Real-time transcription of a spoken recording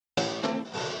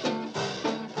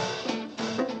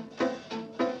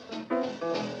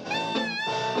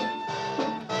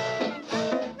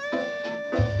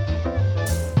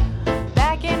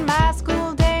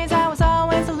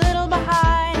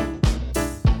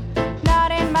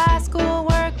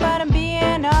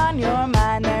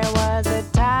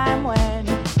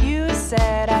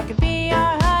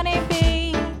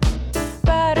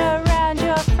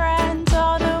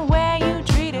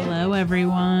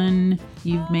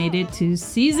made it to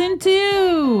season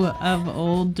 2 of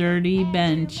Old Dirty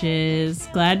Benches.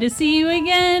 Glad to see you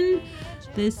again.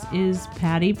 This is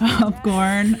Patty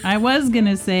Popcorn. I was going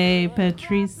to say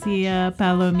Patricia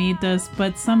Palomitas,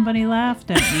 but somebody laughed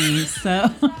at me,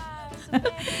 so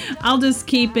I'll just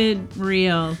keep it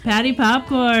real. Patty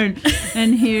Popcorn.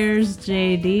 And here's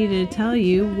JD to tell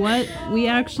you what we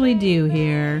actually do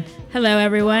here. Hello,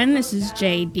 everyone. This is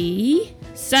JD.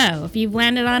 So, if you've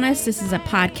landed on us, this is a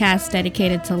podcast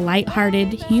dedicated to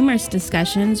lighthearted, humorous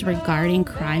discussions regarding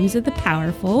crimes of the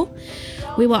powerful.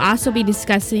 We will also be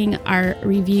discussing our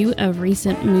review of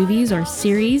recent movies or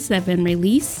series that have been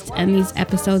released, and these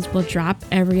episodes will drop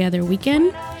every other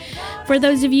weekend. For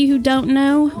those of you who don't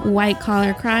know,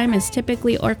 white-collar crime is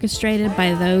typically orchestrated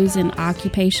by those in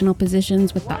occupational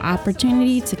positions with the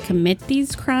opportunity to commit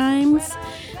these crimes.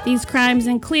 These crimes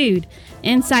include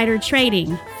insider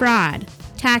trading, fraud,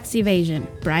 tax evasion,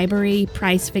 bribery,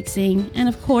 price fixing, and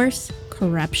of course,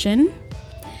 corruption.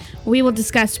 We will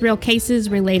discuss real cases,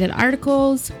 related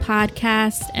articles,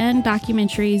 podcasts, and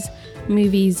documentaries,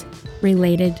 movies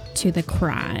related to the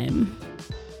crime.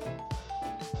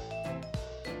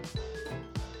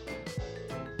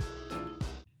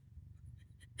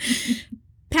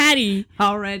 Patty.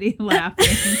 Already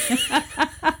laughing.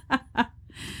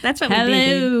 That's what we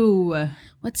do. Hello.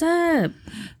 What's up?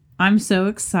 I'm so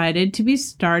excited to be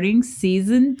starting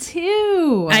season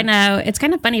 2. I know. It's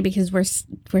kind of funny because we're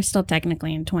still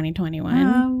technically in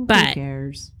 2021. But who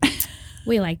cares?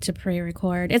 We like to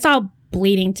pre-record. It's all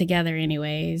bleeding together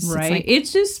anyways. Right.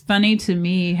 It's just funny to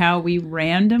me how we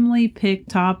randomly pick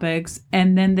topics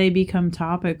and then they become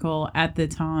topical at the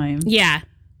time. Yeah.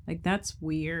 Like, that's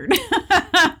weird.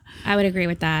 I would agree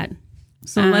with that.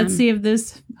 So let's see if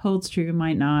this holds true. It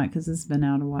might not, because it's been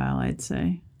out a while, I'd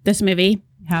say. This movie?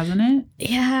 Hasn't it?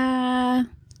 Yeah.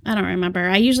 I don't remember.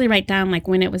 I usually write down like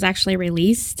when it was actually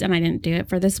released, and I didn't do it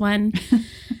for this one.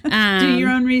 Do your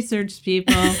own research,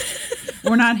 people.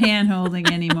 We're not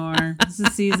hand-holding anymore. This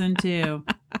is season 2.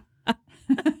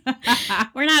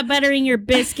 We're not buttering your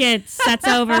biscuits. That's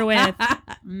over with.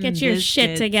 Get your biscuits.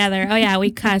 shit together. Oh, yeah.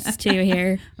 We cuss too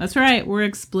here. That's right. We're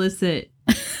explicit.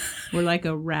 We're like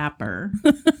a rapper.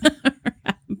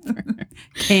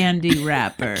 Candy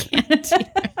rapper.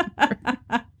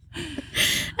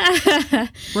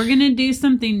 We're going to do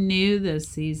something new this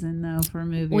season, though, for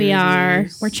movie We are.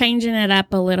 reviews. We're changing it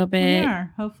up a little bit. We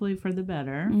are. Hopefully for the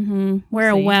better. Mm-hmm. We're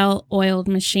a well-oiled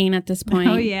machine at this point.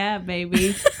 Oh, yeah,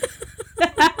 baby.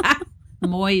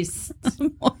 Moist.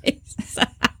 Moist.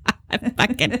 I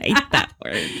fucking hate that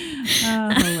word. Oh,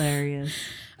 hilarious.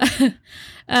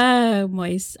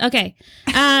 Moist. Okay.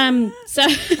 So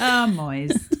Oh,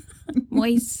 moist.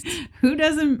 moist. Who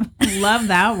doesn't love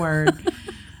that word?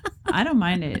 I don't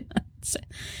mind it.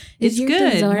 It's your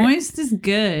good. dessert- Moist is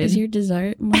good. Is your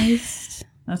dessert moist?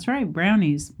 That's right.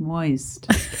 Brownies, moist.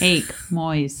 Cake,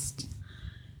 moist.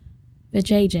 The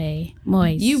JJ,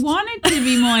 moist. You want it to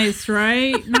be moist,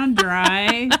 right? Not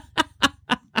dry.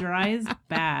 Dry is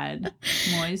bad.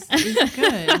 Moist is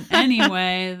good.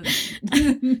 Anyway.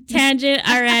 Tangent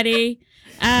already.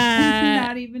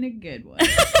 Not even a good one.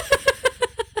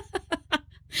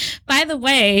 By the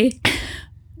way,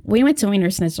 we went to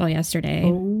Wiener Schnitzel yesterday.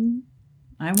 Oh,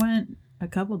 I went a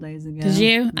couple days ago. Did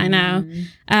you? I know. Mhm.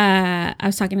 I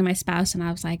was talking to my spouse and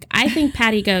I was like, I think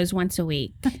Patty goes once a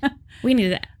week. We need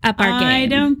to up our game. I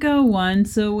don't go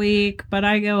once a week, but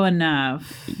I go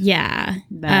enough Yeah.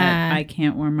 that I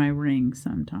can't wear my ring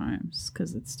sometimes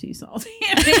because it's too salty.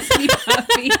 It makes me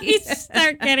puffy. You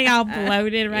start getting all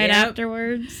bloated right Yep.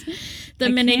 afterwards. The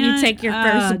minute you take your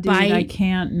first dude, bite. I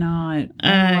can't not.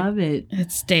 I love it.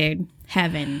 It's, dude,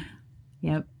 heaven.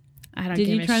 Yep. I don't Did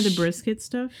give you a try the brisket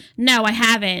stuff? No, I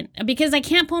haven't. Because I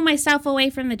can't pull myself away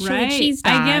from the chili cheese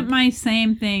dog. I get my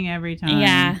same thing every time.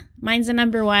 Yeah. Mine's the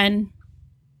number one.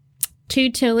 2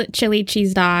 chili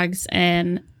cheese dogs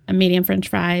and a medium french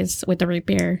fries with the root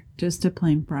beer. Just a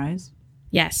plain fries?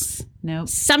 Yes. Nope.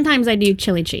 Sometimes I do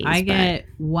chili cheese. I get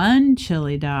one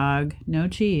chili dog, no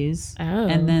cheese,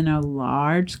 and then a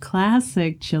large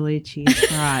classic chili cheese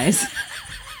fries.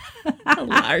 a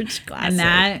large glass. And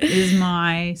that is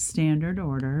my standard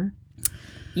order.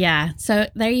 Yeah. So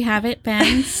there you have it,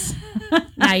 Ben's.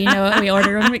 Now you know what we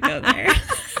order when we go there.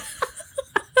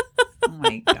 Oh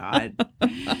my God.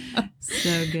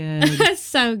 So good.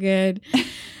 So good.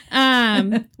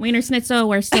 Wiener Schnitzel,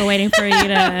 we're still waiting for you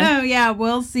to... Oh, yeah.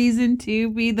 Will season 2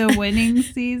 be the winning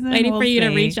season? waiting for you to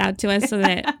see. reach out to us so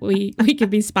that we could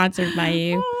be sponsored by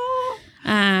you.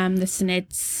 The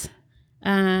Snits.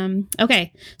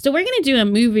 Okay, so we're going to do a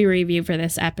movie review for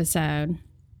this episode.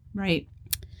 Right.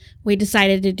 We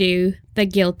decided to do The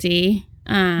Guilty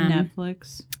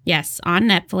Netflix. Yes, on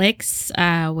Netflix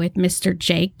with Mr.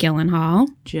 Jake Gyllenhaal.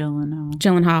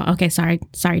 Gyllenhaal. Okay, sorry,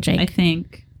 Jake. I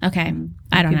think. Okay,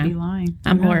 I don't know. Be lying.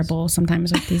 I'm horrible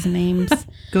sometimes with these names.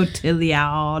 Go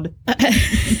Tilliard.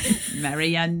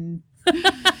 Marianne.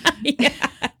 Yeah,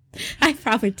 I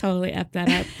probably totally effed that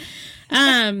up.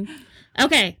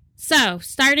 Okay, so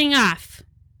starting off,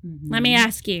 let me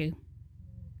ask you,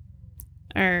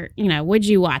 would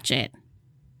you watch it?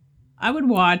 I would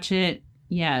watch it.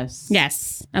 Yes.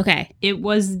 Yes. Okay. It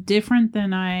was different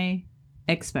than I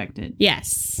expected.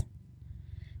 Yes.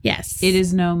 Yes. It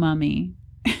is no Mummy.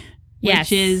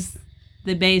 Yes. Which is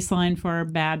the baseline for a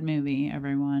bad movie,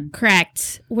 everyone.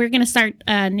 Correct. We're going to start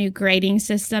a new grading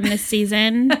system this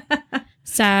season.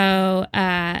 So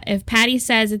if Patty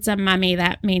says it's a mummy,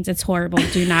 that means it's horrible.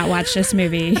 Do not watch this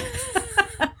movie.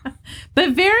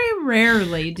 But very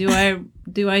rarely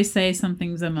do I say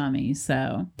something's a mummy.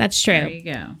 So that's true. There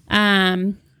you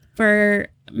go. For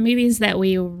movies that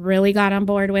we really got on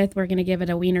board with, we're going to give it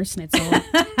a Wiener Schnitzel.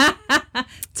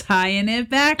 Tying it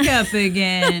back up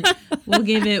again. We'll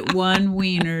give it one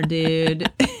wiener,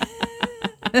 dude.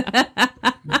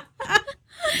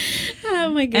 Oh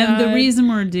my God. And the reason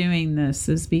we're doing this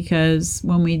is because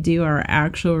when we do our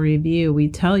actual review, we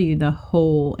tell you the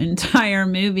whole entire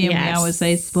movie and we always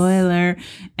say spoiler.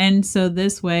 And so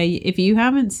this way, if you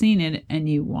haven't seen it and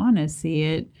you want to see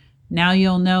it, now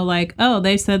you'll know like, oh,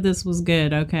 they said this was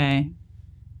good. Okay.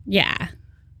 Yeah.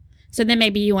 So then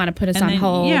maybe you want to put us on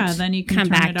hold. Yeah, then you can come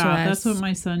turn back it to off. us. That's what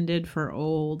my son did for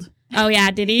Old. Oh, yeah.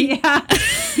 Did he? Yeah.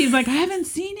 He's like, I haven't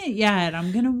seen it yet.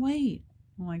 I'm going to wait.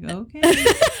 I'm like, okay.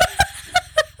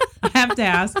 I have to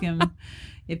ask him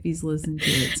if he's listened to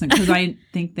it because I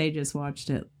think they just watched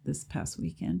it this past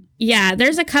weekend. Yeah,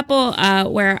 there's a couple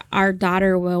where our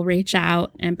daughter will reach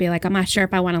out and be like, I'm not sure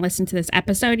if I want to listen to this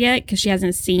episode yet because she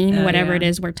hasn't seen whatever it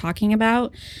is we're talking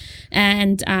about.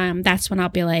 And that's when I'll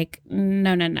be like,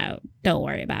 no, don't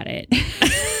worry about it.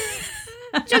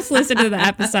 Just listen to the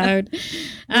episode.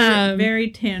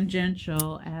 Very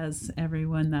tangential, as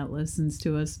everyone that listens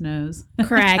to us knows.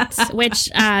 Correct. Which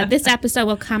this episode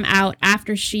will come out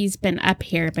after she's been up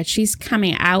here, but she's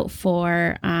coming out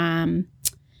for the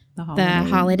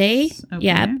holiday. Okay.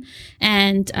 Yep.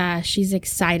 And she's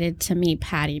excited to meet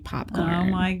Patty Popcorn. Oh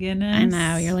my goodness. I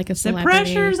know. You're like a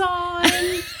celebrity. The pressure's on.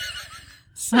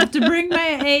 I have to bring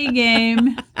my A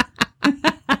game.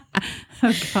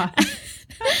 Oh God.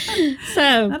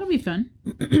 So that'll be fun.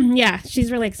 Yeah,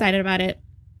 she's really excited about it.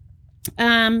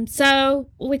 So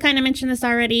we kind of mentioned this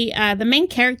already. The main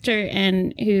character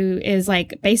and who is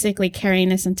like basically carrying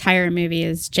this entire movie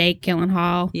is Jake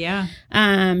Gyllenhaal. Yeah.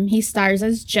 He stars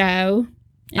as Joe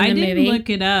in the movie. I didn't look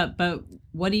it up, but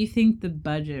what do you think the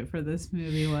budget for this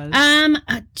movie was?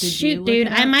 Shoot, dude,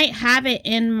 I might have it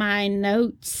in my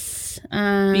notes.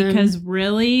 Because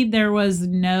really, there was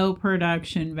no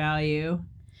production value.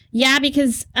 Yeah,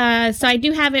 because so I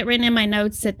do have it written in my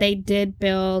notes that they did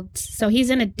build. So he's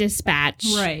in a dispatch,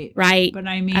 right? But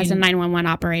I mean, as a 911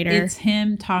 operator, it's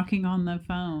him talking on the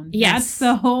phone. Yes, that's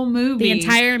the whole movie, the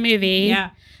entire movie.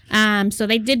 Yeah. So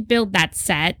they did build that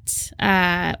set,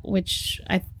 which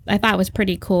I thought was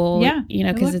pretty cool. Yeah,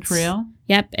 because it's real.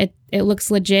 Yep, it looks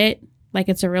legit, like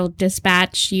it's a real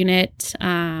dispatch unit.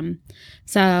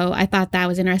 So I thought that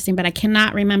was interesting, but I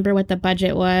cannot remember what the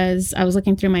budget was. I was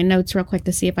looking through my notes real quick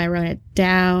to see if I wrote it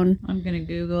down. I'm going to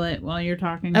Google it while you're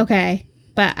talking. Okay.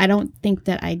 But I don't think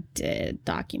that I did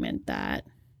document that.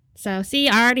 So, see,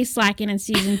 already slacking in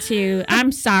season 2.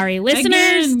 I'm sorry.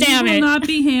 Listeners, again, damn it. You will not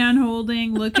be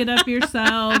hand-holding. Look it up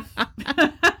yourself.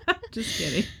 Just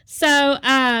kidding. So,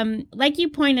 like you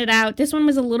pointed out, this one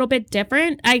was a little bit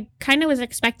different. I kind of was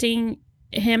expecting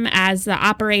him as the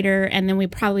operator, and then we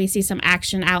probably see some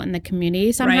action out in the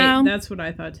community somehow. Right, that's what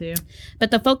I thought too.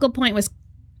 But the focal point was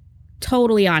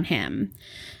totally on him.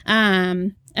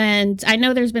 And I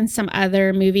know there's been some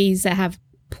other movies that have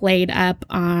played up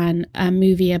on a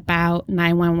movie about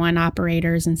 911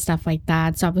 operators and stuff like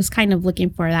that. So I was kind of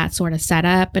looking for that sort of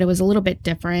setup, but it was a little bit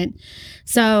different.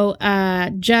 So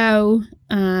Joe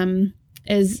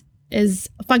is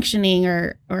functioning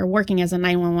or working as a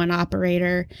 911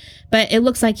 operator, but it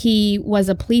looks like he was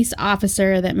a police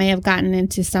officer that may have gotten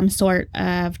into some sort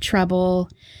of trouble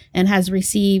and has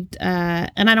received,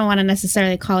 and I don't want to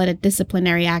necessarily call it a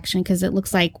disciplinary action because it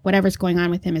looks like whatever's going on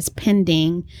with him is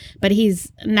pending, but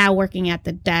he's now working at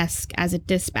the desk as a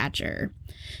dispatcher.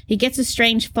 He gets a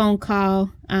strange phone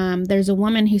call. There's a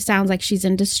woman who sounds like she's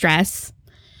in distress,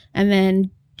 and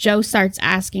then Joe starts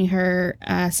asking her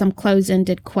some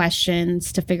close-ended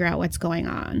questions to figure out what's going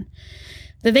on.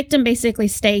 The victim basically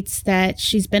states that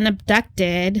she's been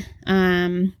abducted,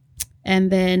 and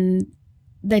then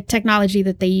the technology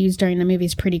that they use during the movie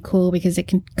is pretty cool because it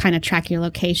can kind of track your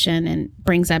location and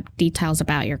brings up details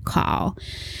about your call.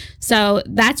 So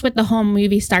that's what the whole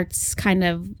movie starts kind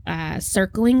of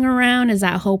circling around, is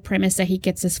that whole premise that he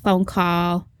gets this phone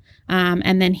call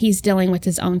and then he's dealing with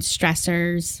his own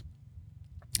stressors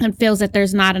and feels that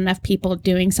there's not enough people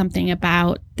doing something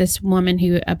about this woman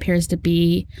who appears to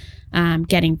be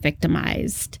getting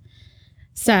victimized.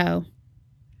 So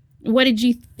what did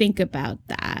you think about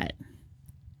that?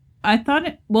 I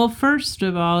thought, well, first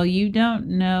of all, you don't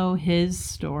know his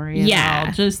story at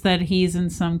all. Just that he's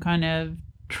in some kind of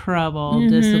trouble,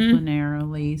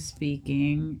 disciplinarily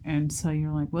speaking. And so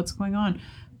you're like, what's going on?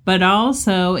 But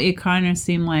also, it kind of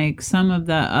seemed like some of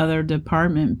the other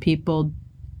department people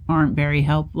aren't very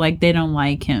helpful. Like, they don't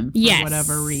like him for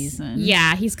whatever reason.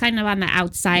 Yeah, he's kind of on the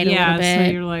outside a little bit. Yeah,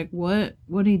 so you're like,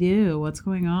 what'd he do? What's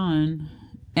going on?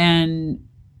 And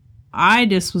I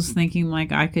just was thinking,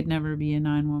 like, I could never be a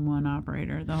 911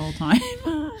 operator the whole time.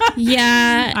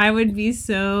 Yeah. I would be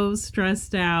so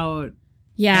stressed out.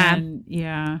 Yeah. And,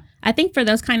 yeah. I think for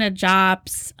those kind of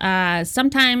jobs,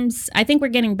 sometimes I think we're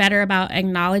getting better about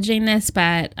acknowledging this,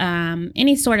 but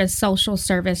any sort of social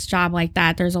service job like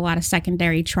that, there's a lot of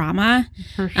secondary trauma.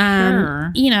 For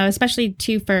sure. You know, especially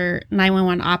too for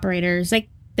 911 operators,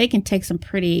 they can take some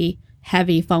pretty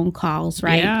heavy phone calls,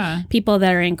 right? Yeah. People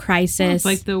that are in crisis. Well, it's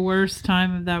like the worst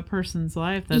time of that person's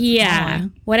life. That's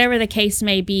calling. Whatever the case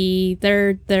may be,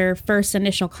 their first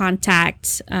initial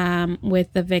contact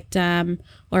with the victim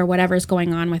or whatever's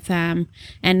going on with them,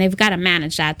 and they've got to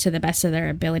manage that to the best of their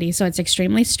ability. So it's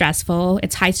extremely stressful.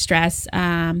 It's high stress.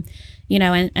 You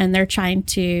know, and they're trying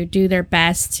to do their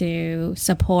best to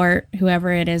support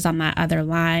whoever it is on that other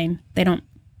line. They don't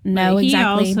know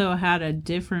exactly. He also had a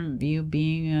different view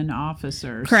being an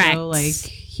officer. Correct. So, like,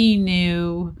 he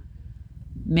knew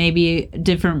maybe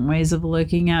different ways of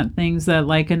looking at things that,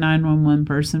 like, a 911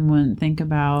 person wouldn't think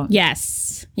about.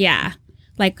 Yes. Yeah.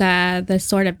 Like the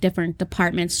sort of different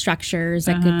department structures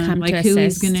that could come like to who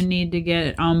assist. he's going to need to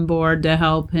get on board to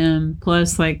help him.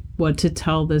 Plus, like, what to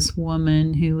tell this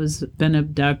woman who has been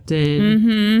abducted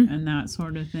and that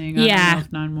sort of thing. I don't know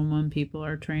if 911 people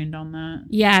are trained on that.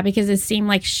 Yeah, because it seemed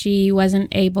like she wasn't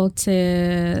able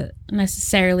to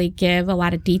necessarily give a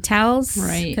lot of details.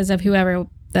 Right. Because of whoever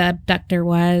the abductor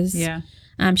was. Yeah.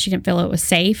 She didn't feel it was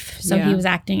safe. So he was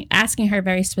asking her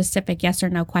very specific yes or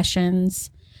no questions.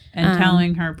 And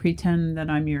telling her, pretend that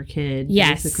I'm your kid,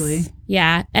 basically.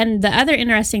 Yeah. And the other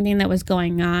interesting thing that was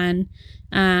going on,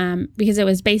 because it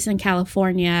was based in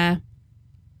California,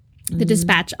 the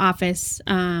dispatch office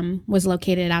was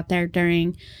located out there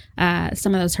during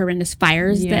some of those horrendous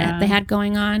fires that they had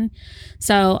going on.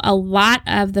 So a lot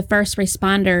of the first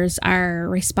responders are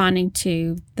responding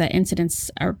to the incidents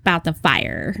about the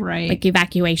fire, right? Like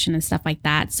evacuation and stuff like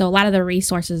that. So a lot of the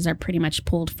resources are pretty much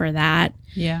pulled for that.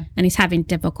 Yeah. And he's having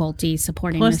difficulty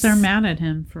supporting Plus, they're mad at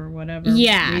him for whatever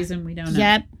reason we don't know.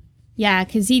 Yep. Yeah,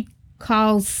 because he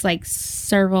calls like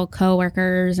several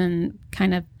coworkers and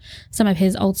kind of some of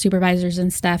his old supervisors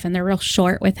and stuff, and they're real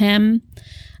short with him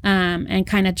and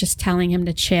kind of just telling him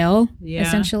to chill,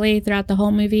 essentially, throughout the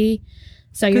whole movie.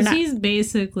 So you're not... he's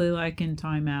basically like in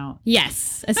timeout.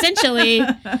 Yes, essentially.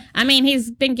 I mean, he's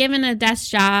been given a desk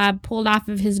job, pulled off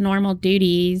of his normal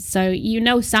duties, so you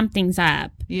know something's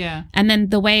up. Yeah. And then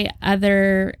the way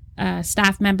other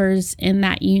staff members in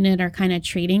that unit are kind of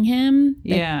treating him,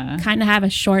 they kind of have a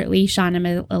short leash on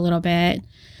him a little bit.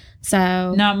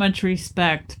 So not much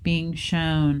respect being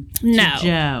shown to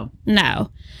Joe.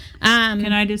 No.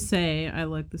 Can I just say, I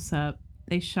looked this up.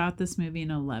 They shot this movie in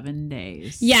 11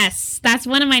 days. Yes, that's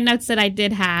one of my notes that I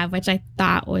did have, which I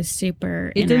thought was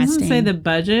super interesting. It doesn't say the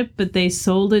budget, but they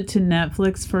sold it to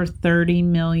Netflix for $30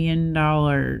 million.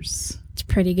 It's a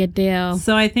pretty good deal.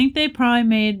 So I think they probably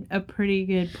made a pretty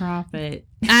good profit.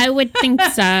 I would think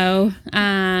so.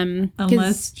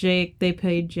 Unless they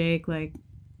paid Jake like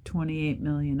 $28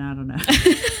 million. I don't know.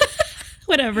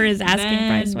 Whatever his asking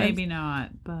price was. Maybe not,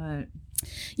 but...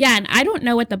 Yeah, and I don't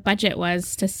know what the budget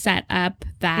was to set up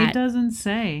that it doesn't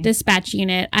say dispatch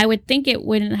unit. I would think it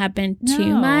wouldn't have been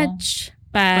too much,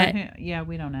 but yeah,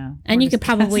 we don't know. And you could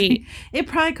probably it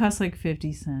probably cost like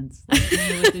 50 cents. Like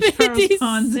with the Charles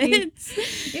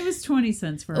Ponzi. It was 20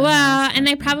 cents for and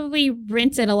they probably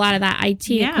rented a lot of that IT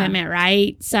equipment,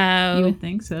 right? So you would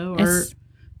think so, or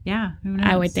yeah, who knows?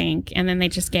 I would think. And then they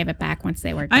just gave it back once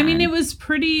they were done. I mean, it was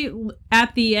pretty,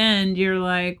 at the end, you're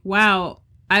like, wow,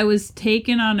 I was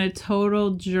taken on a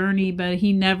total journey, but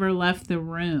he never left the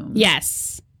room.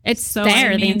 Yes. It's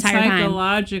there the entire time.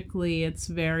 Psychologically, it's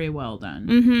very well done.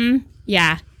 Mm-hmm.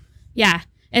 Yeah. Yeah.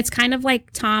 It's kind of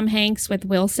like Tom Hanks with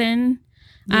Wilson.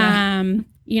 Yeah.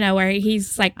 where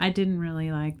he's like, I didn't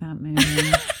really like that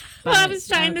movie. well, I was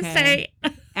trying to say,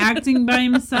 acting by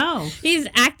himself. He's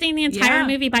acting the entire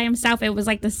movie by himself. It was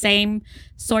like the same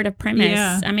sort of premise.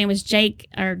 Yeah. I mean, it was Jake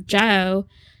or Joe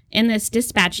in this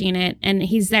dispatch unit, and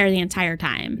he's there the entire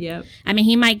time. Yep. I mean,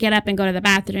 he might get up and go to the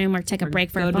bathroom or take a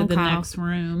break for a phone call. Go to the next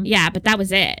room. Yeah, but that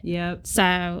was it. Yep.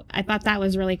 So I thought that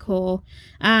was really cool.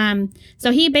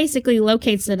 So he basically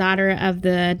locates the daughter of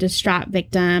the distraught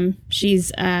victim.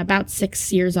 She's about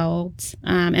 6 years old.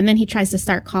 And then he tries to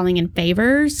start calling in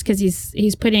favors because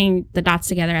he's putting the dots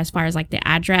together as far as like the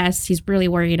address. He's really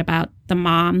worried about the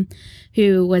mom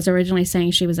who was originally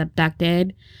saying she was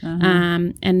abducted.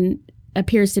 And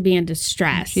appears to be in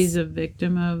distress. She's a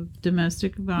victim of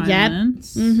domestic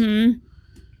violence. Yep. Mm-hmm.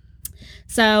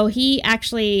 So he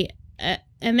actually,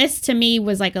 and this to me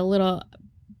was like it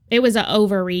was an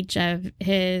overreach of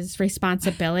his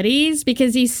responsibilities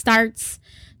because he starts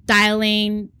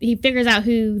dialing, he figures out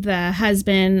who the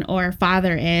husband or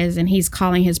father is, and he's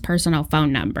calling his personal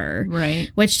phone number. Right.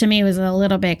 Which to me was a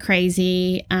little bit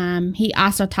crazy. He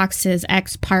also talks to his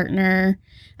ex-partner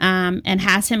and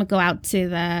has him go out to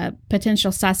the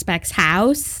potential suspect's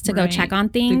house to go check on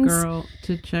things. The girl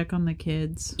to check on the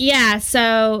kids. Yeah,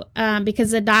 so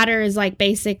because the daughter is like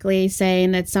basically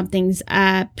saying that something's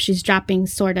up. She's dropping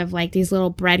sort of like these little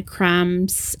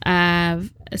breadcrumbs of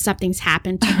something's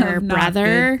happened to her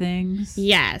brother. Good things.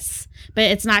 Yes, but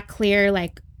it's not clear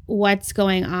like what's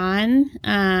going on.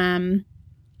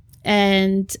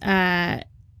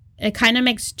 It kind of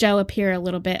makes Joe appear a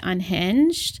little bit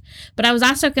unhinged. But I was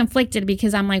also conflicted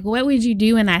because I'm like, what would you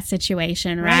do in that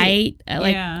situation, right?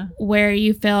 Like where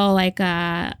you feel like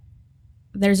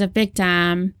there's a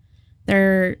victim,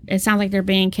 it sounds like they're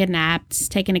being kidnapped,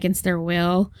 taken against their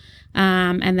will,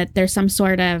 and that there's some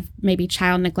sort of maybe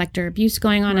child neglect or abuse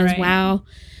going on as well.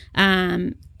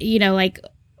 Like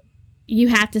you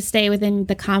have to stay within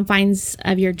the confines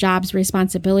of your job's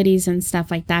responsibilities and stuff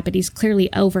like that. But he's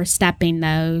clearly overstepping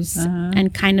those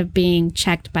and kind of being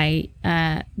checked by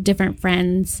different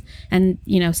friends and,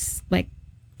 like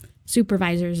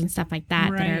supervisors and stuff like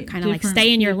that that are kind of like,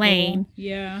 stay in your lane.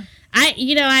 Yeah. I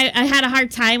had a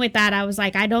hard time with that. I was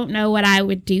like, I don't know what I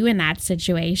would do in that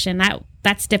situation.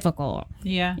 That's difficult.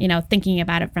 Yeah. Thinking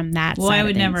about it from that side. Well, I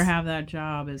would never have that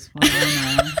job is what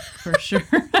I know for sure.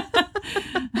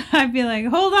 I'd be like,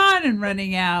 hold on, and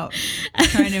running out,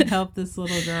 trying to help this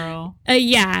little girl.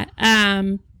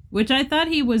 Which I thought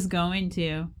he was going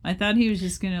to. I thought he was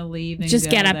just going to leave and just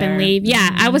get up and leave.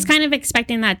 Yeah, I was kind of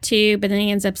expecting that too, but then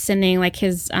he ends up sending like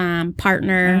his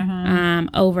partner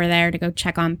over there to go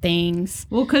check on things.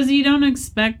 Well, because you don't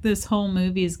expect this whole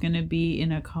movie is going to be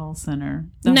in a call center.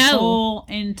 The whole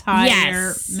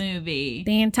entire movie.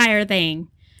 The entire thing.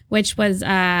 Which was,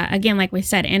 again, like we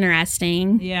said,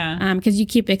 interesting. Yeah. Because you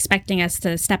keep expecting us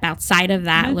to step outside of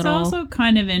that It's also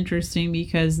kind of interesting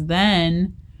because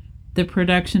then the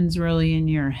production's really in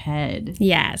your head.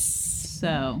 Yes.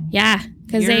 So. Yeah.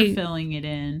 Because you're filling it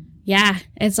in. Yeah.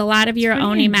 It's a lot of your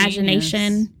own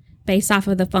imagination based off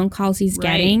of the phone calls he's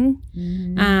getting.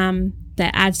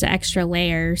 That adds the extra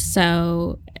layers.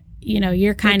 So,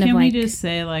 you're kind of like. Can we just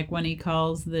say, like, when he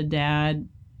calls the dad,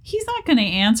 he's not going to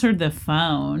answer the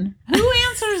phone. Who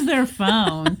answers their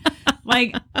phone?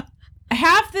 Like,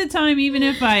 half the time, even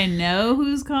if I know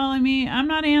who's calling me, I'm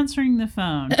not answering the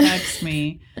phone. Text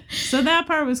me. So that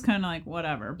part was kind of like,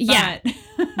 whatever. Yeah.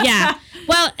 Yeah.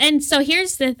 Well, and so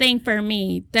here's the thing for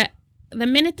me. The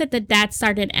minute that the dad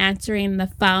started answering the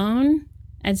phone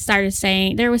and started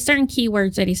saying, there were certain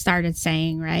keywords that he started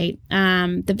saying, right?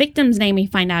 The victim's name we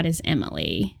find out is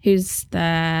Emily, who's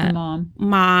the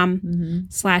mom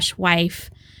 /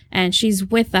 wife, and she's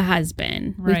with the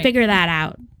husband. Right. We figure that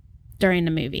out during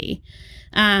the movie.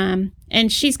 And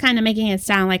she's kind of making it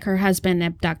sound like her husband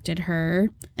abducted her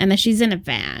and that she's in a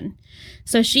van.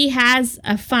 So she has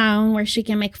a phone where she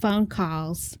can make phone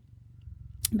calls.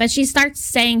 But she starts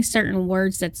saying certain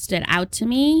words that stood out to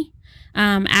me.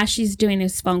 As she's doing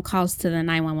these phone calls to the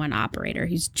 911 operator,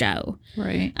 who's Joe.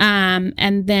 Right.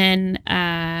 And then,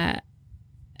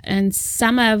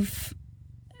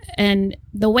 and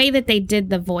the way that they did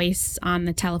the voice on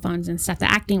the telephones and stuff,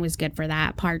 the acting was good for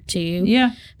that part too.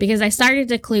 Yeah. Because I started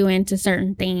to clue into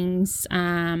certain things,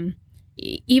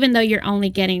 even though you're only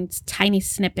getting tiny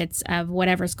snippets of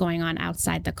whatever's going on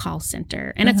outside the call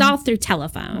center. And it's all through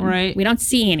telephone. Right. We don't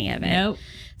see any of it. Nope.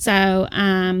 So,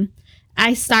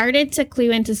 I started to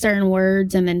clue into certain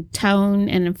words and then tone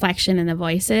and inflection in the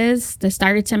voices that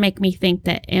started to make me think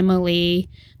that Emily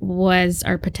was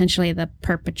or potentially the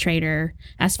perpetrator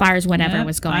as far as whatever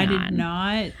was going on. I did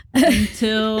not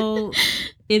until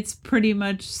it's pretty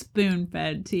much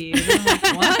spoon-fed to you. And I'm like,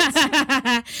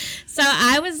 what? So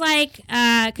I was like,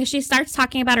 because she starts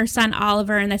talking about her son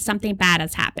Oliver and that something bad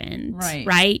has happened.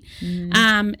 Right?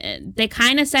 Mm-hmm. They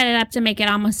kind of set it up to make it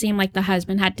almost seem like the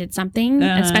husband had did something,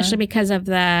 especially because of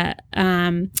the...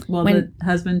 the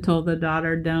husband told the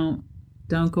daughter, don't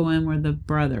go in where the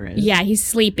brother is. Yeah, he's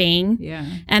sleeping. Yeah.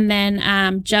 And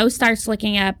then Joe starts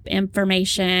looking up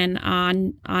information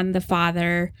on the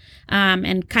father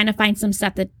and kind of finds some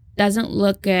stuff that doesn't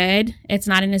look good. It's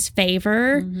not in his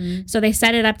favor. Mm-hmm. So they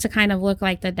set it up to kind of look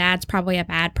like the dad's probably a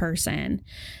bad person.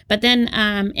 But then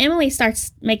Emily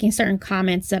starts making certain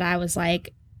comments that I was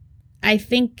like, I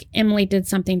think Emily did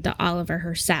something to Oliver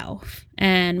herself.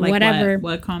 And like whatever.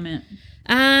 What comment?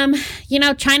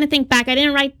 Trying to think back, I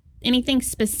didn't write anything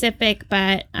specific,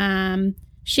 but when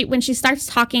she starts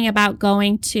talking about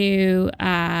going to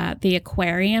the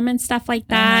aquarium and stuff like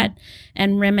that,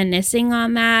 and reminiscing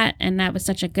on that, and that was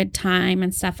such a good time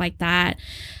and stuff like that,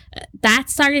 that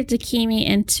started to key me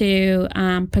into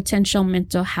potential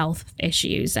mental health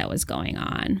issues that was going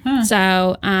on.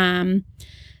 So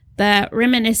the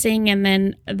reminiscing and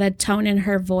then the tone in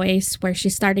her voice where she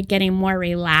started getting more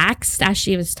relaxed as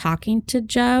she was talking to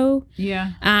Joe.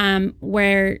 Yeah.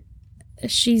 Where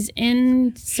she's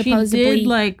in supposedly... She did,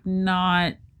 like,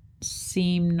 not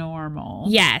seem normal.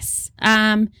 Yes.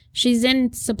 She's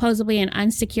in supposedly an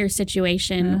unsecure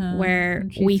situation where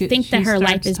we think that her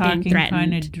life is being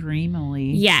threatened. Kind of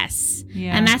dreamily. Yes.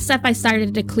 Yeah. And that stuff I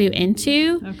started to clue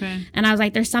into. Okay. And I was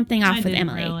like, there's something off with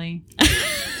Emily. Really,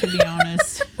 to be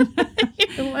honest.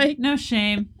 You're like, no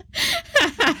shame.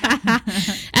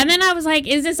 And then I was like,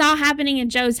 is this all happening in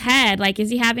Joe's head? Like, is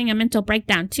he having a mental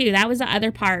breakdown too? That was the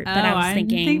other part that I was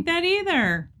thinking. I didn't think that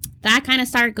either. That kind of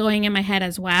started going in my head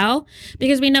as well,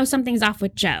 because we know something's off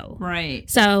with Joe. Right.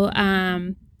 So,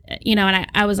 and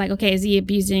I was like, okay, is he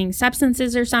abusing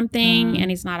substances or something?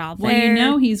 And he's not all there.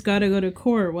 Well, he's got to go to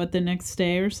court, the next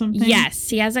day or something? Yes,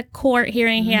 he has a court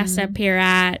hearing he has to appear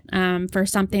at for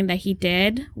something that he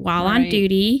did while on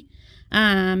duty.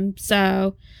 But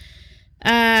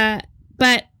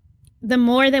the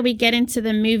more that we get into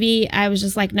the movie, I was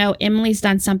just like, no, Emily's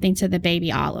done something to the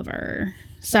baby Oliver.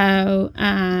 So,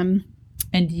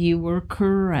 and you were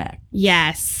correct.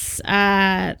 Yes.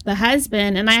 The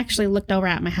husband, and I actually looked over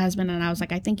at my husband and I was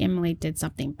like, I think Emily did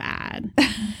something bad.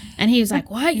 And he was like,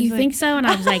 what? You think so? And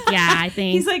I was like, yeah, I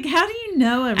think. He's like, how do you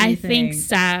know everything? I think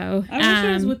so. I wish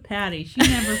I was with Patty. She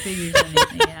never figures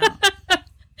anything out.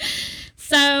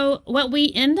 So what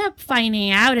we end up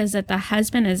finding out is that the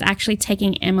husband is actually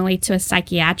taking Emily to a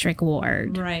psychiatric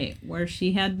ward. Right, where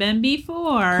she had been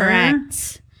before.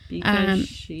 Correct.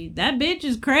 Because that bitch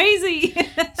is crazy.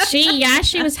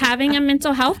 She was having a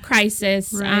mental health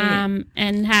crisis, right.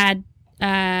 And had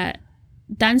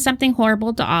done something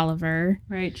horrible to Oliver.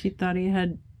 Right, she thought he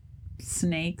had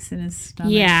snakes in his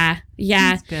stomach. Yeah.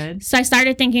 That's good. So I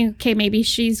started thinking, okay, maybe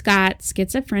she's got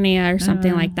schizophrenia or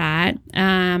something like that.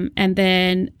 And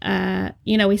then,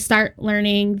 we start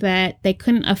learning that they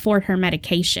couldn't afford her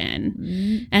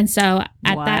medication. And so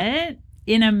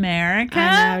in America?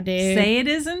 I know, dude. Say it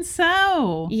isn't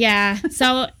so. Yeah.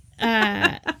 So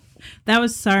that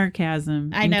was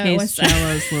sarcasm. I know. In case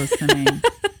Shallow's listening.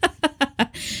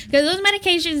 Because those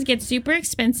medications get super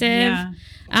expensive. Yeah.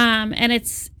 And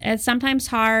it's sometimes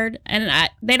hard. And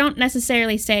they don't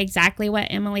necessarily say exactly what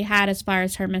Emily had as far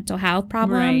as her mental health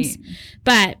problems. Right.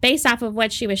 But based off of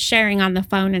what she was sharing on the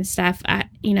phone and stuff, I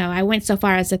went so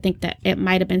far as to think that it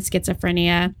might have been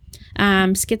schizophrenia.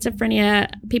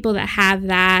 Schizophrenia, people that have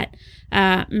that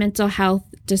mental health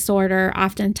disorder,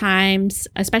 oftentimes,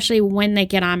 especially when they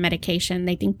get on medication,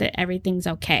 they think that everything's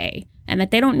okay and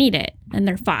that they don't need it and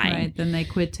they're fine. Right. Then they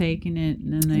quit taking it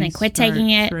and then they quit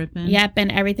taking it. Tripping. Yep.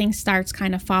 And everything starts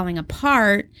kind of falling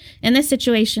apart. In this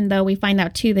situation, though, we find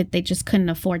out too that they just couldn't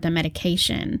afford the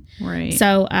medication. Right.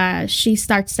 So she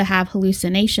starts to have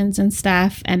hallucinations and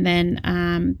stuff, and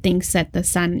then thinks that the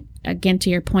son, again, to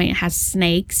your point, has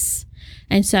snakes.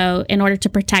 And so in order to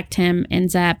protect him,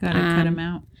 ends up... Gotta cut him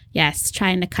out. Yes,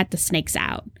 trying to cut the snakes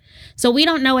out. So we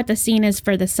don't know what the scene is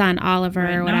for the son,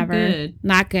 Oliver, or whatever.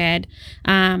 Not good.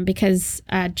 Because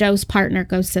Joe's partner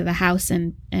goes to the house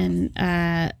and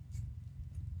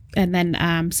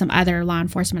then some other law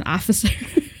enforcement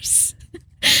officers.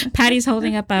 Patty's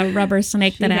holding up a rubber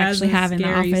snake that I actually have in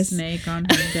the office. Snake on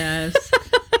her desk.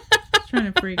 She's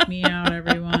trying to freak me out,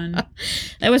 everyone.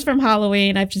 It was from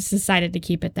Halloween. I've just decided to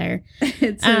keep it there.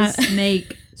 It's a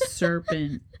snake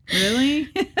serpent. Really?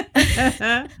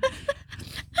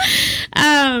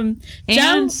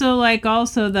 And so, like,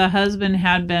 also the husband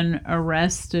had been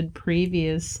arrested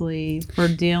previously for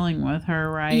dealing with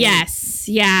her, right? Yes.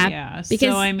 Yeah. Yeah.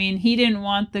 Because, so, I mean, he didn't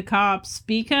want the cops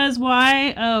because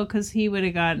why? Oh, because he would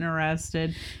have gotten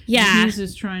arrested. Yeah. He was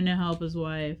just trying to help his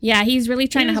wife. Yeah, he's really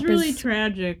trying to help It was really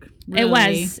tragic. Really. It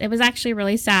was. It was actually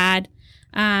really sad.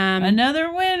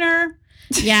 Another winner.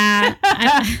 Yeah.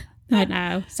 I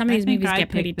know. Some of these movies get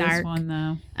pretty dark. This one,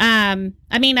 though.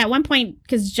 I mean, at one point,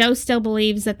 because Joe still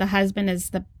believes that the husband is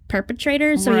the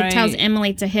perpetrator, so he tells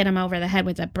Emily to hit him over the head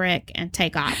with a brick and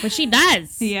take off, which she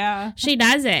does. Yeah. She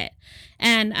does it.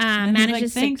 And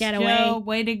manages to get away. Joe,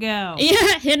 way to go.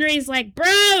 Yeah, Henry's like,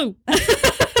 bro!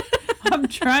 I'm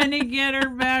trying to get her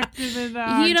back to the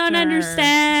doctor. You don't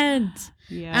understand.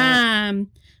 Yeah.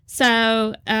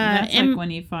 So that's like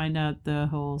when you find out the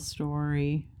whole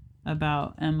story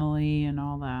about Emily and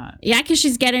all that. Yeah, because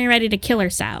she's getting ready to kill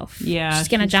herself. Yeah, she's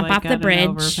gonna jump off the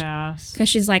bridge because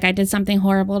she's like, I did something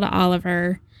horrible to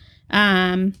Oliver,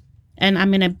 and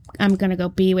I'm gonna go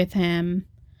be with him.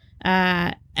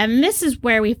 And this is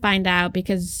where we find out,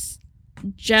 because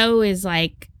Joe is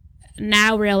like,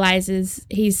 now realizes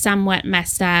he's somewhat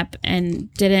messed up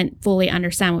and didn't fully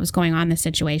understand what was going on in the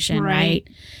situation, right?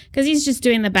 Because he's just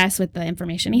doing the best with the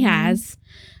information he has.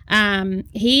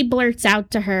 He blurts out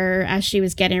to her as she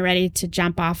was getting ready to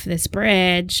jump off this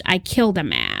bridge, I killed a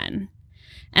man.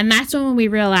 And that's when we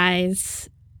realize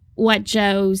what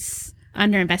Joe's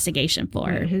under investigation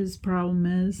for. What his problem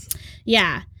is.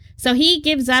 Yeah. So he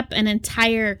gives up an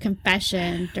entire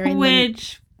confession during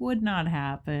Which would not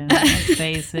happen, let's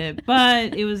face it.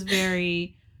 But it was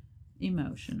very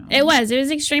emotional. It was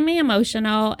extremely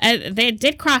emotional. It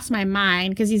did cross my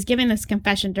mind because he's giving this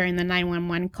confession during the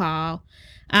 911 call.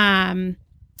 I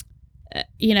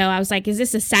was like, is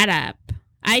this a setup?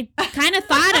 I kind of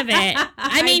thought of it.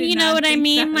 I mean, you know what I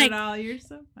mean? Like, you're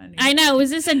so funny. I know. Was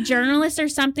this a journalist or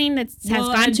something that has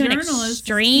gone to an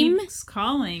extreme? Keeps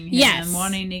calling him, yes,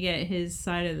 wanting to get his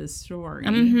side of the story,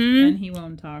 and he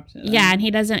won't talk to them. Yeah, and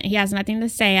he doesn't. He has nothing to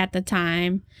say at the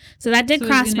time. So that did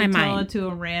cross my mind. Tell it to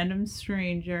a random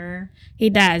stranger.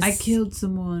 He does. I killed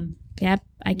someone. Yep,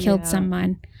 I killed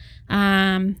someone.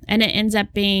 And it ends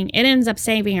up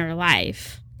saving her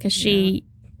life because she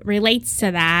relates to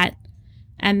that.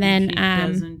 And then she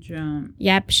doesn't jump.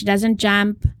 Yep, she doesn't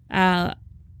jump.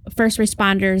 First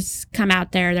responders come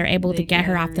out there. They're able to get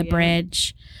her off the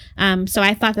bridge. So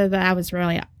I thought that was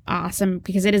really awesome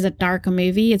because it is a dark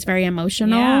movie. It's very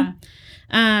emotional. Yeah.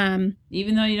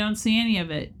 Even though you don't see any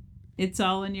of it, it's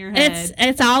all in your head.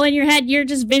 It's all in your head. You're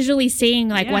just visually seeing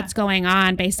what's going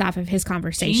on based off of his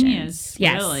conversations. Genius,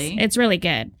 yes, really. It's really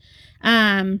good.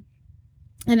 And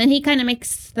then he kind of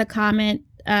makes the comment.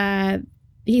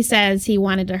 He says he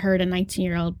wanted to hurt a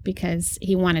 19-year-old because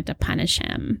he wanted to punish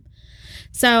him.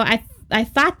 So I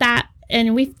thought that,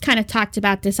 and we've kind of talked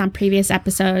about this on previous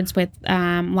episodes with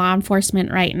law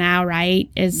enforcement right now, right,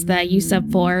 is the use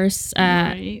of force.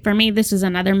 For me, this is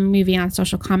another movie on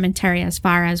social commentary as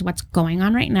far as what's going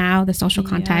on right now, the social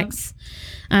context,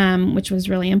 which was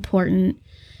really important.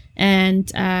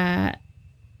 And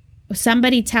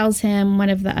somebody tells him, one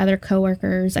of the other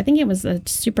coworkers, I think it was the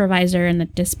supervisor in the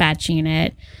dispatch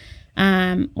unit,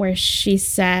 where she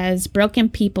says, broken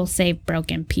people save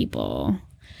broken people.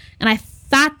 And I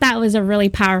thought that was a really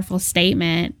powerful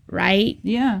statement, right?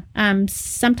 Yeah.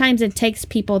 Sometimes it takes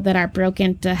people that are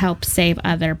broken to help save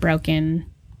other broken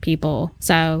people.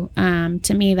 So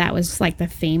to me, that was like the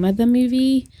theme of the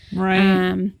movie.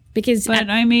 Right. But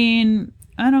I mean,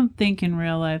 I don't think in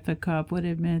real life a cop would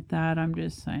admit that. I'm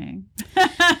just saying.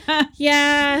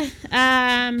 Yeah.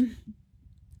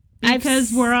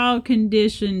 Because we're all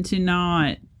conditioned to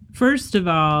not. First of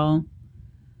all,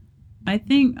 I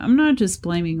think I'm not just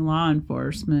blaming law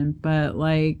enforcement, but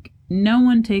like no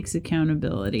one takes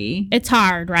accountability. It's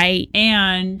hard, right?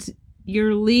 And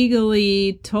you're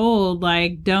legally told,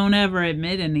 like, don't ever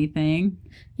admit anything.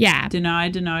 Yeah.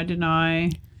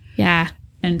 Deny. Yeah.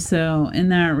 And so, in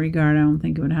that regard, I don't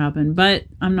think it would happen. But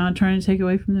I'm not trying to take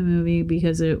away from the movie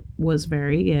because it was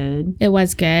very good. It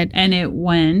was good. And it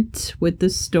went with the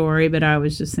story, but I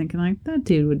was just thinking, like, that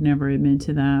dude would never admit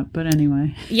to that. But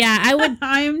anyway. Yeah, I would.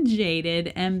 I am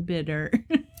jaded and bitter.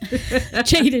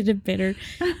 Jaded and bitter.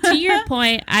 To your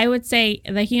point, I would say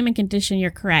the human condition, you're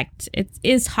correct. It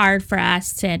is hard for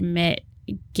us to admit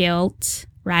guilt,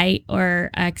 right? Or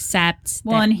accept.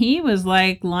 Well, and he was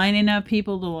like lining up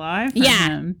people to lie for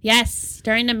him. Yes.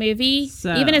 During the movie,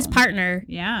 So, even his partner.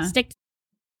 Yeah.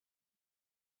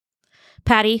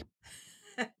 Patty.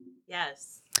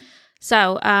 Yes.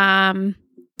 So,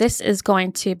 this is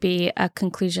going to be a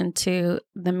conclusion to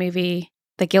the movie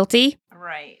The Guilty.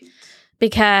 Right.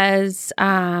 because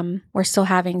we're still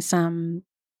having some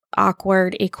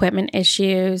awkward equipment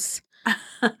issues.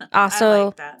 Also, I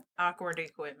like that. Awkward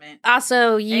equipment.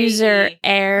 Also, user Hey.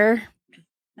 error.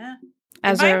 Yeah.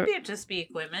 As It a- might be just be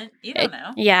equipment. You don't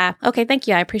know. Yeah. Okay. Thank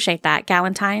you. I appreciate that.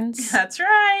 Galentine's. That's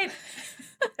right.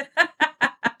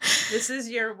 This is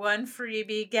your one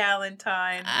freebie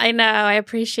Galentine. I know. I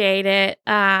appreciate it.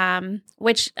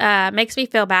 Which makes me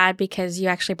feel bad because you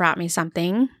actually brought me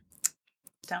something.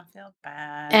 Don't feel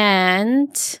bad.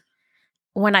 And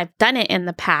when I've done it in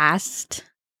the past,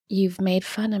 you've made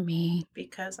fun of me.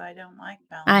 Because I don't like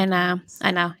I Valentine's. know.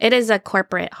 I know. It is a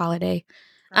corporate holiday.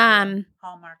 Probably a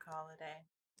Hallmark holiday.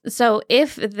 So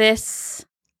if this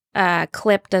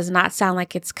clip does not sound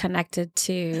like it's connected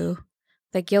to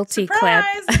the guilty Surprise,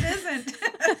 clip. it isn't.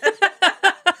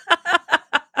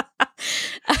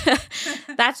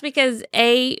 That's because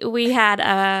A, we had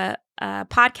a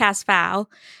podcast foul,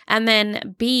 and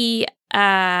then B,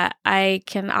 I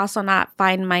can also not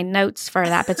find my notes for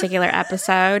that particular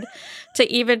episode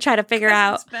to even try to figure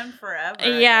out. It's been forever.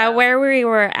 Yeah, ago. where we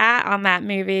were at on that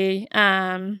movie.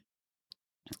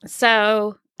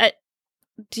 So,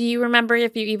 do you remember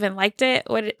if you even liked it?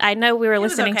 I know we were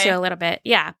was listening okay. to a little bit.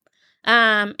 Yeah.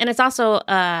 And it's also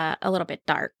a little bit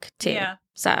dark too. Yeah.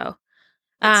 So,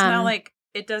 It's not like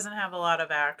it doesn't have a lot of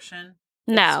action.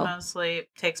 It's no. mostly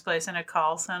takes place in a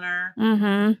call center.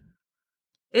 Mm-hmm.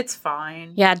 It's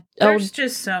fine. Yeah. There's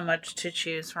just so much to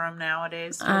choose from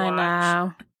nowadays to I watch.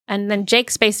 know. And then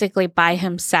Jake's basically by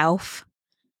himself.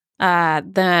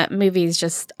 The movie's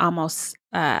just almost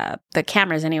the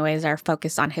cameras anyways are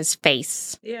focused on his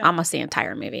face Yeah. almost the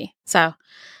entire movie. So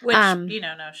Which, um,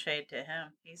 no shade to him.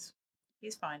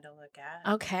 He's fine to look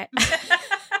at. okay.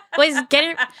 Well, he's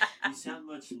getting You sound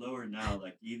much lower now.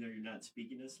 Like either you're not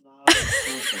speaking as loud or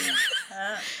something.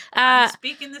 I'm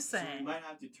speaking the So you same. might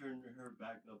have to turn her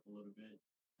back up a little bit.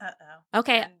 Uh-oh.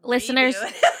 okay, And listeners.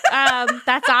 redo it.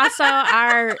 That's also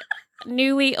our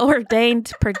newly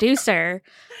ordained producer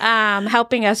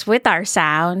helping us with our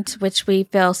sound, which we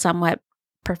feel somewhat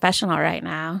professional right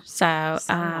now. So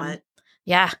Somewhat.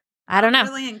 yeah, I don't know. Not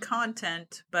really in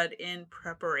content, but in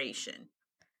preparation.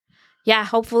 Yeah,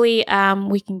 hopefully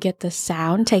we can get the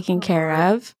sound taken care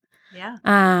of Yeah.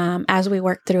 as we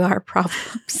work through our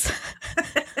problems.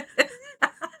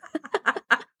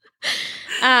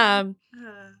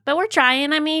 But we're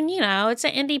trying. I mean, it's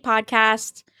an indie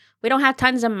podcast. We don't have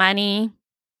tons of money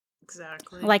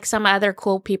Exactly. like some other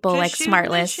cool people Just like shooting the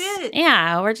Smartless. shit.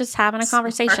 Yeah, we're just having a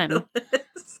conversation.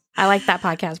 Smartless. I like that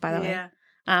podcast, by the Yeah.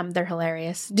 way. They're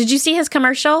hilarious. Did you see his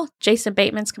commercial? Jason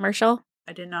Bateman's commercial?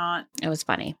 I did not. It was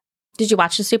funny. Did you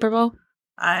watch the Super Bowl?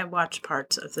 I watched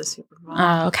parts of the Super Bowl.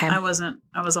 Oh, okay. I was on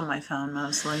my phone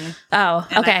mostly. Oh,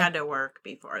 And okay. I had to work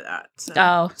before that. So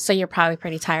Oh, so you're probably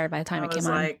pretty tired by the time I it was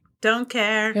came on. like, don't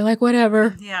care. You're like,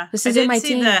 whatever. Yeah. This I isn't did my see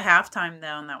team. the halftime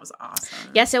though, and that was awesome.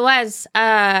 Yes, it was.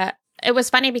 It was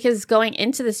funny because going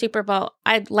into the Super Bowl,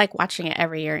 I like watching it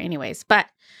every year anyways. But,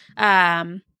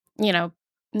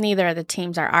 neither of the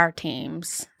teams are our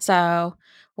teams. So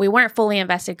we weren't fully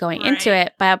invested going into Right.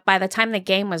 it. But by the time the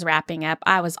game was wrapping up,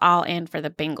 I was all in for the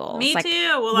Bengals. Me Like, too.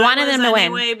 Well, wanted I was them to win.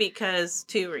 anyway because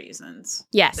 2 reasons.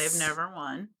 Yes. They've never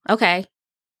won. Okay.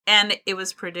 And it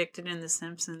was predicted in The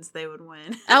Simpsons they would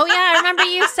win. Oh, yeah. I remember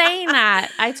you saying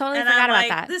that. I totally And forgot I'm about like,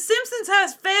 that. The Simpsons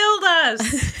has failed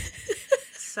us.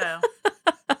 So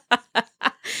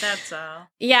that's all.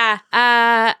 Yeah.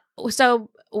 So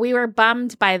we were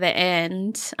bummed by the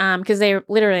end because they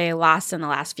literally lost in the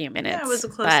last few minutes. Yeah, it was a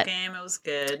close but game. It was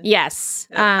good. Yes.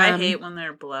 I hate when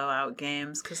they're blowout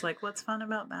games because, what's fun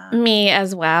about that? Me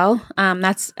as well.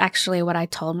 That's actually what I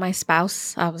told my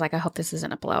spouse. I was like, I hope this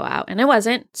isn't a blowout. And it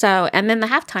wasn't. So, and then the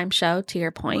halftime show, to your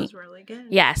It point. was really good.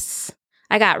 Yes.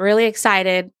 I got really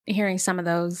excited hearing some of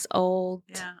those old.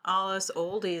 Yeah, all us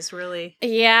oldies really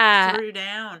Yeah. threw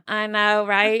down. I know,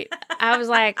 right? I was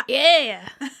like, yeah.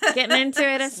 Getting into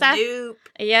it and stuff. Snoop,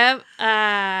 Yep.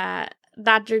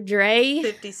 Dr. Dre.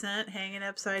 50 Cent hanging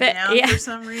upside But- down yeah. for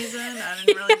some reason. I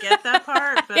didn't really get that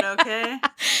part, but okay.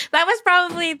 That was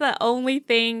probably the only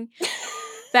thing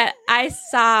that I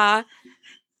saw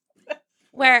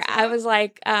where I was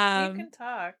like, You can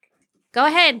talk. go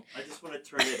ahead. I just want to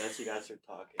turn it as you guys are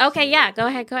talking. Okay, yeah, go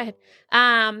ahead, go ahead.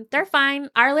 They're fine.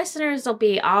 Our listeners will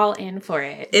be all in for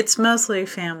it. It's mostly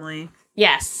family,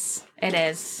 Yes, it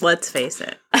is. let's face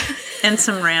it, and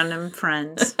some random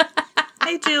friends.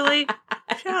 Hey, Julie.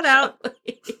 Shout out.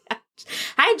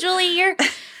 Hi, Julie.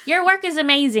 Your work is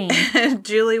amazing.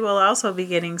 Julie will also be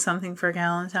getting something for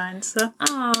Valentine's, so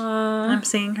Aww, I'm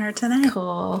seeing her tonight.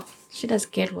 cool. She does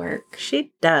good work.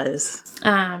 She does.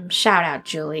 Shout out,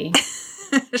 Julie.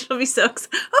 She'll be so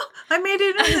excited. Oh, I made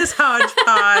it in this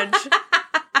hodgepodge.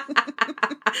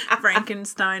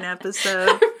 Frankenstein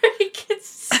episode.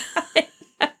 Frankenstein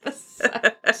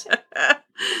episode.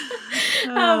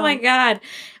 Oh my God.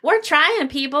 We're trying,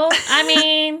 people. I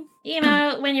mean,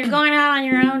 when you're going out on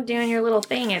your own doing your little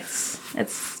thing,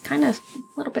 it's kind of a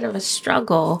little bit of a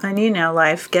struggle. And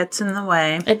life gets in the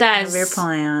way. It does. Of your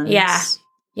plans. Yeah.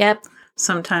 Yep.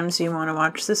 Sometimes you want to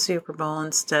watch the Super Bowl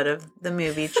instead of the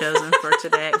movie chosen for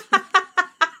today.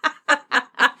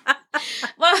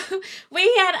 Well, we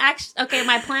had actually, okay,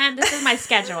 my plan, this is my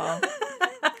schedule.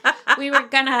 We were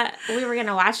gonna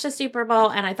watch the Super Bowl,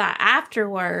 and I thought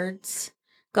afterwards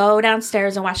go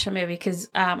downstairs and watch the movie because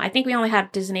I think we only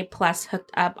have Disney Plus hooked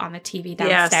up on the TV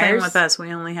downstairs. Yeah, same with us.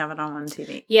 We only have it on one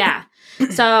TV. Yeah.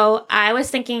 So I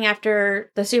was thinking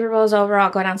after the Super Bowl is over,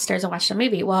 I'll go downstairs and watch the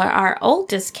movie. Well, our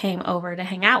oldest came over to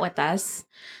hang out with us.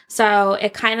 So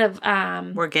it kind of...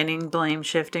 We're getting blame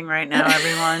shifting right now,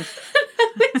 everyone.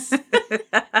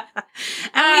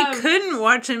 And we couldn't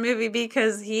watch a movie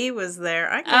because he was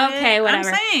there. I get okay, it. whatever.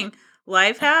 I'm saying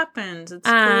life happens. It's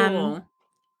cool.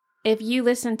 If you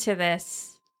listen to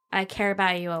this, I care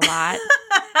about you a lot.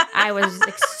 I was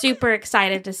super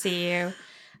excited to see you.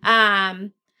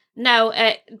 No,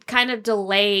 it kind of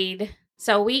delayed.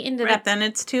 So we ended up... Then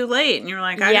it's too late. And you're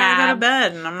like, I gotta go to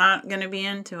bed and I'm not going to be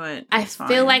into it. I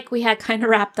feel like we had kind of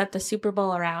wrapped up the Super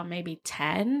Bowl around maybe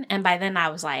 10. And by then I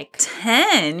was like...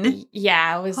 10?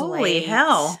 Yeah, it was Holy late.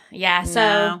 hell. Yeah, so...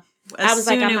 No. I was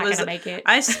like, I'm not going to make it.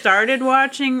 I started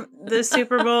watching the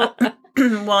Super Bowl.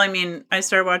 Well, I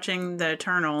started watching the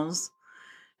Eternals.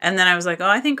 And then I was like,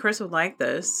 I think Chris would like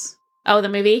this. Oh, the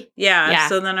movie? Yeah.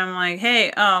 So then I'm like,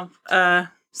 hey,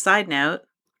 side note.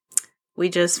 We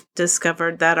just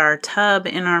discovered that our tub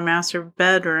in our master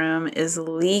bedroom is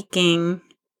leaking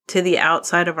to the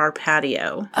outside of our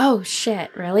patio. Oh, shit.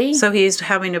 Really? So he's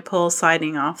having to pull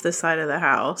siding off the side of the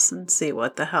house and see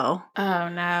what the hell. Oh,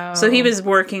 no. So he was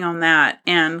working on that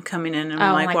and coming in and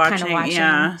watching.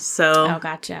 Yeah. So. Oh,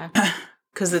 gotcha.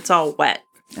 Because it's all wet.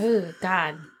 Oh,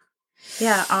 God.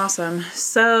 Yeah. Awesome.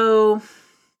 So.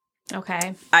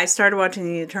 Okay. I started watching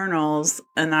the Eternals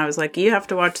and I was like, you have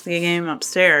to watch the game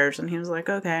upstairs. And he was like,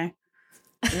 okay.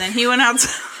 And then he went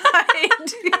outside.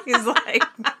 He's like...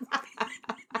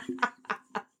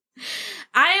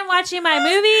 I am watching my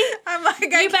movie. I'm like,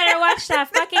 you better watch that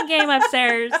fucking game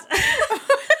upstairs.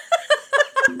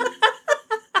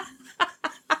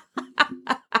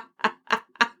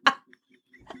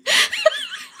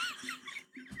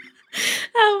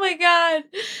 Oh my God.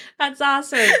 That's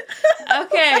awesome.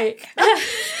 Okay.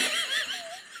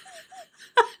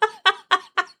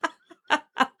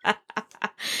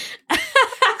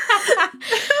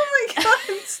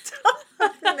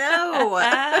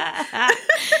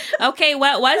 Okay,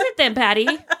 what was it then, Patty?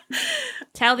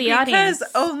 Tell the audience.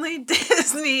 Because only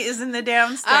Disney is in the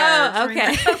downstairs. Oh,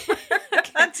 okay.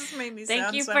 That just made me sound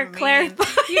Thank you so for mean.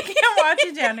 clarifying. You can't watch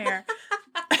it down here.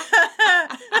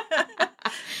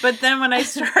 But then when I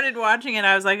started watching it,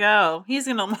 I was like, he's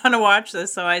going to want to watch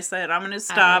this. So I said, I'm going to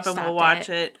stop and we'll watch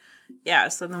it. Yeah,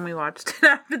 so then we watched it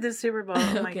after the Super Bowl.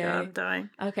 Oh my God, I'm dying.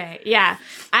 Okay, yeah.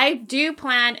 I do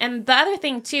plan, and the other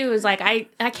thing too is like I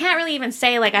can't really even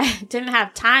say like I didn't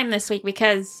have time this week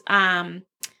because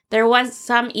there was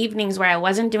some evenings where I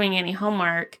wasn't doing any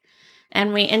homework,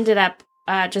 and we ended up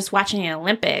just watching the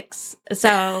Olympics.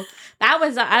 So that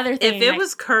was the other thing. If it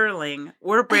was curling,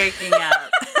 we're breaking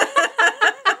up.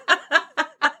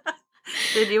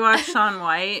 Did you watch Shaun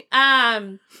White?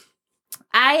 I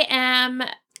am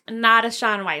not a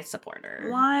Shaun White supporter.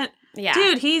 What? Yeah.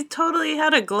 Dude, he totally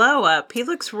had a glow up. He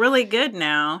looks really good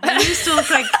now. He used to look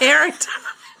like Carrot Top.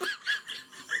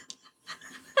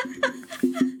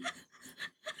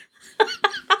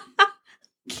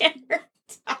 Carrot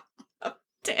Top,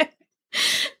 dude.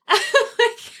 Oh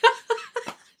my God.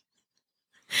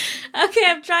 Okay,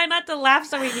 I'm trying not to laugh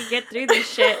so we can get through this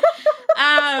shit.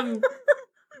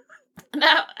 No,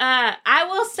 I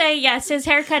will say yes. His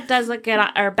haircut does look good,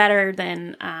 or better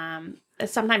than.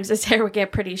 Sometimes his hair would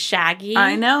get pretty shaggy.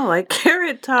 I know, like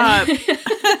Carrot Top.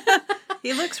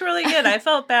 He looks really good. I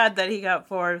felt bad that he got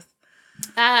fourth.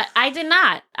 I did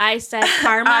not. I said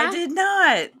karma. I did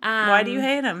not. Why do you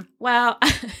hate him? Well,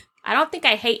 I don't think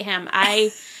I hate him.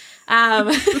 I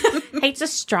hate's a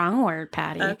strong word,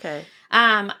 Patty. Okay.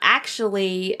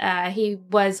 Actually, he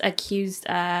was accused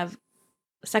of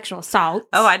sexual assault.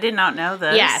 Oh, I did not know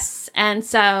this. Yes. And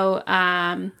so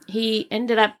he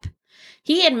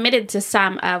admitted to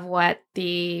some of what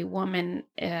the woman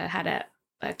had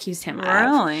accused him of.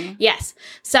 Really? Yes.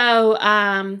 So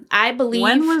I believe...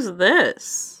 When was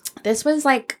this? This was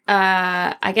like,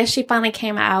 I guess she finally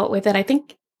came out with it. I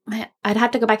think I'd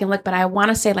have to go back and look, but I want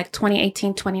to say like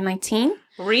 2018, 2019.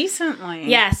 Recently.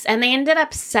 Yes, and they ended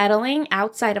up settling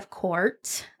outside of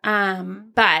court.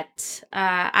 But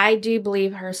I do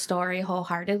believe her story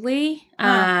wholeheartedly.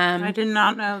 I did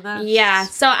not know that. Yeah,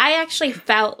 so I actually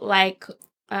felt like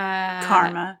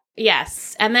karma.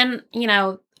 Yes, and then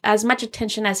as much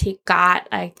attention as he got,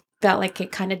 I felt like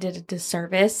it kind of did a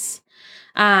disservice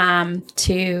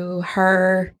to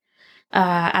her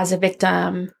as a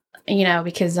victim.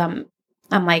 Because I'm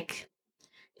like,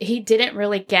 he didn't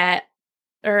really get.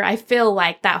 Or I feel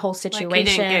like that whole situation. Like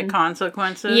he didn't get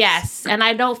consequences? Yes. And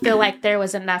I don't feel like there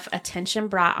was enough attention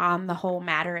brought on the whole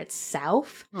matter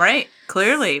itself. Right.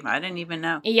 Clearly. I didn't even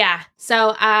know. Yeah.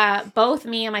 So both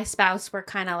me and my spouse were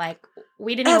kind of like,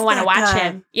 we didn't even want to watch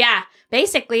him. Yeah.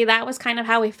 Basically, that was kind of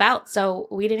how we felt. So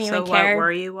we didn't even care. So what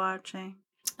were you watching?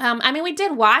 I mean, we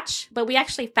did watch, but we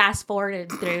actually fast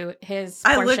forwarded through his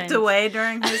I portions. looked away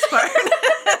during his part.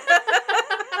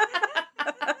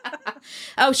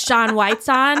 Oh, Sean White's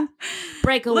on.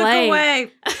 Break away. Look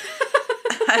away.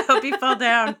 I hope he fell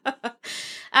down.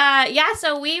 Yeah,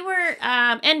 so we were,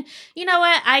 and you know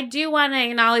what? I do want to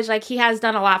acknowledge, like, he has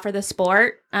done a lot for the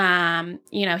sport.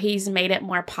 He's made it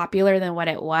more popular than what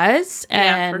it was.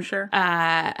 Yeah, and, for sure.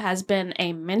 Has been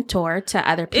a mentor to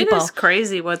other people. It is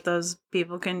crazy what those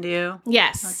people can do.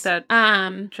 Yes. Like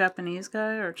that Japanese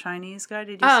guy or Chinese guy.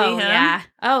 Did you see him? Yeah.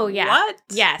 Oh, yeah. What?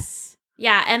 Yes.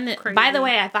 Yeah, and by the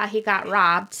way, I thought he got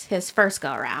robbed his first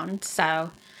go around, so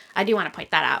I do want to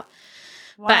point that out.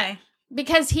 Why? But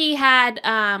because he had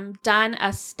done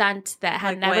a stunt that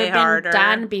had never been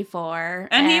done before.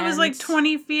 And he was like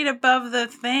 20 feet above the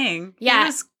thing.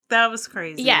 Yeah. That was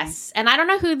crazy. Yes, and I don't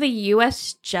know who the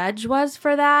U.S. judge was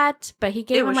for that, but he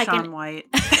gave him like Sean White.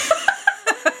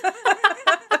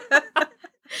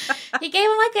 He gave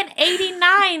him like an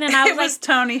 89, and I was it was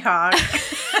Tony Hawk.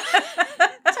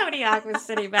 Tony Hawk was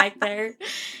sitting back there,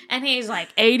 and he's like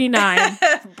 89.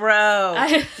 Bro,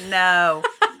 no.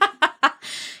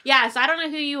 Yeah, so I don't know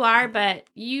who you are, but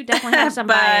you definitely have some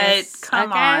bias. But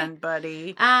come on,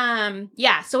 buddy.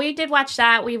 Yeah, so we did watch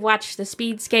that. We've watched the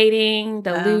speed skating,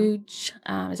 the luge.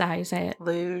 Is that how you say it?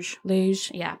 Luge.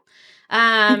 Luge, yeah.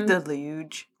 The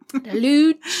luge. The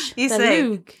luge. You the say,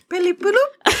 luge. Billy Booloop.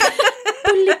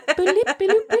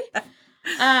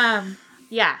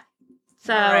 Yeah.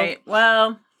 So. All right,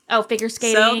 well. Oh, figure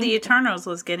skating. So the Eternals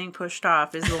was getting pushed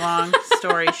off is the long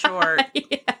story short. Yeah.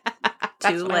 Too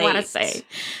That's what late. I want to say.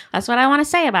 That's what I want to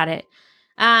say about it.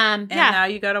 And now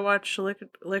you got to watch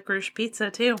Licorice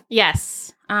Pizza too.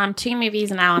 Yes. 2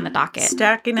 movies now on the docket.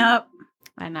 Stacking up.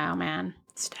 I know, man.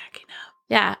 Stacking up.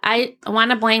 Yeah, I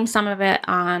want to blame some of it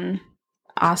on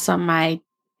also my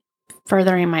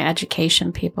furthering my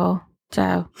education people.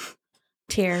 So,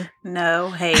 tear. No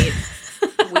hate.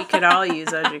 We could all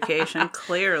use education,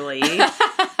 clearly.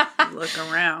 Look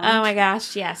around. Oh my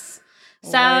gosh, yes.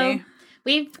 So,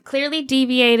 we've clearly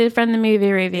deviated from the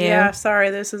movie review. Yeah, sorry,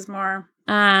 this is more.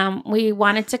 We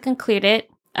wanted to conclude it.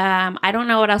 I don't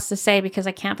know what else to say because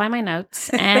I can't find my notes.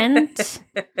 And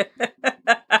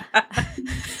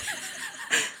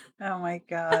oh my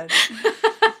God.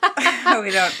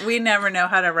 We never know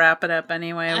how to wrap it up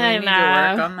anyway. We need to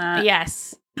work on that.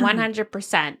 Yes,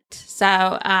 100%.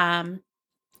 So,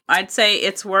 I'd say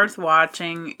it's worth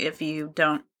watching if you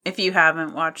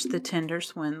haven't watched The Tinder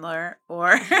Swindler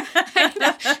or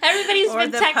everybody's or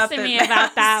been texting me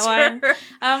about that one.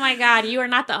 Oh my God, you are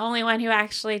not the only one who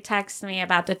actually texted me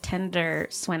about The Tinder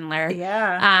Swindler.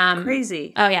 Yeah,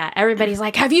 crazy. Oh yeah, everybody's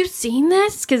like, "Have you seen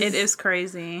this?" Because it is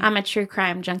crazy. I'm a true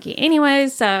crime junkie, anyway.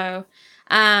 So,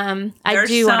 I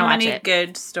do want to watch it. There's so many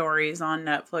good stories on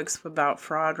Netflix about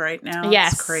fraud right now.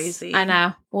 Yes, it's crazy. I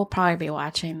know. We'll probably be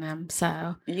watching them.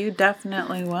 So you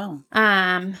definitely will.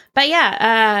 But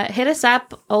yeah, hit us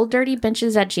up,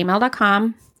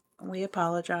 olddirtybenches@gmail.com. We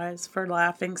apologize for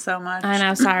laughing so much. I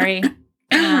know, sorry.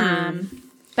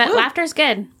 But laughter's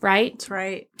good, right? That's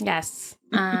right. Yes.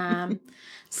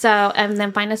 So, and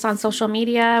then find us on social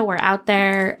media. We're out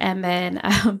there. And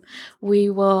then we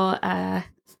will, I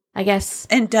guess,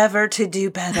 endeavor to do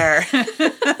better.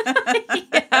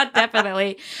 Yeah,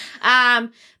 definitely.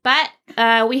 But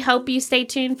we hope you stay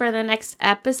tuned for the next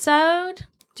episode.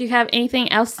 Do you have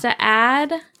anything else to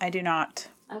add? I do not.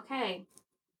 Okay.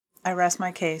 I rest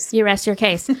my case. You rest your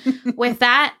case. With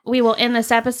that, we will end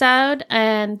this episode,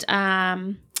 and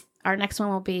our next one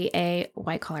will be a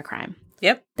white collar crime.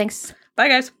 Yep. Thanks. Bye,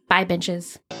 guys. Bye,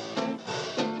 benches.